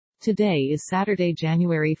Today is Saturday,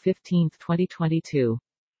 January 15, 2022.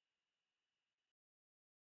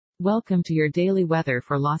 Welcome to your daily weather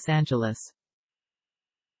for Los Angeles.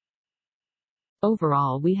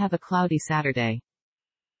 Overall, we have a cloudy Saturday.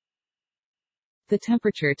 The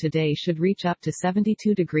temperature today should reach up to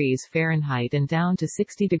 72 degrees Fahrenheit and down to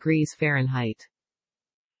 60 degrees Fahrenheit.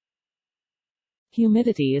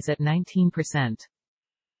 Humidity is at 19%.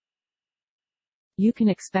 You can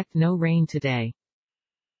expect no rain today.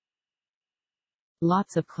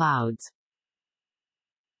 Lots of clouds.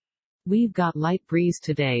 We've got light breeze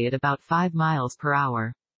today at about 5 miles per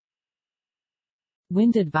hour.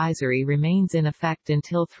 Wind advisory remains in effect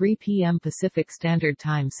until 3 p.m. Pacific Standard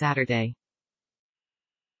Time Saturday.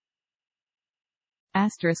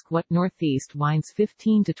 What northeast winds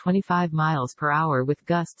 15 to 25 miles per hour with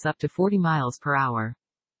gusts up to 40 miles per hour.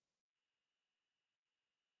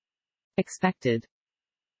 Expected.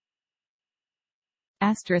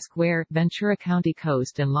 Where, Ventura County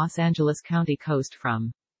coast and Los Angeles County coast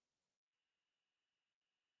from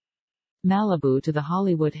Malibu to the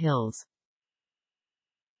Hollywood Hills.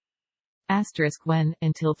 When,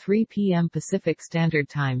 until 3 p.m. Pacific Standard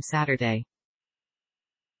Time Saturday.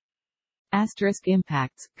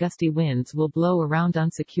 Impacts, gusty winds will blow around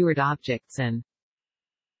unsecured objects and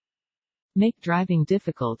make driving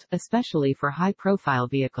difficult, especially for high-profile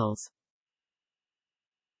vehicles.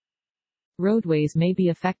 Roadways may be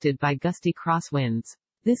affected by gusty crosswinds.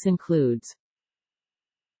 This includes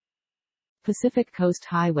Pacific Coast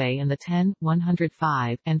Highway and the 10,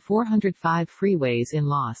 105, and 405 freeways in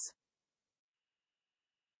Los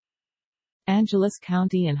Angeles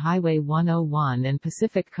County and Highway 101 and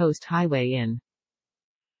Pacific Coast Highway in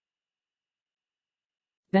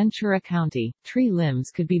Ventura County. Tree limbs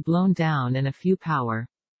could be blown down and a few power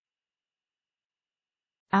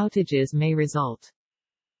outages may result.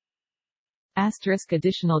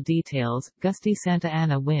 Additional details, gusty Santa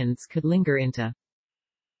Ana winds could linger into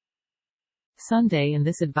Sunday and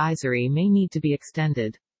this advisory may need to be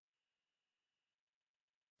extended.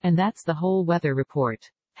 And that's the whole weather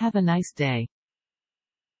report. Have a nice day.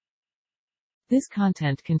 This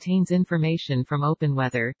content contains information from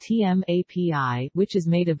OpenWeather (TM) API, which is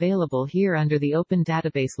made available here under the Open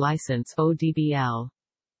Database License (ODBL).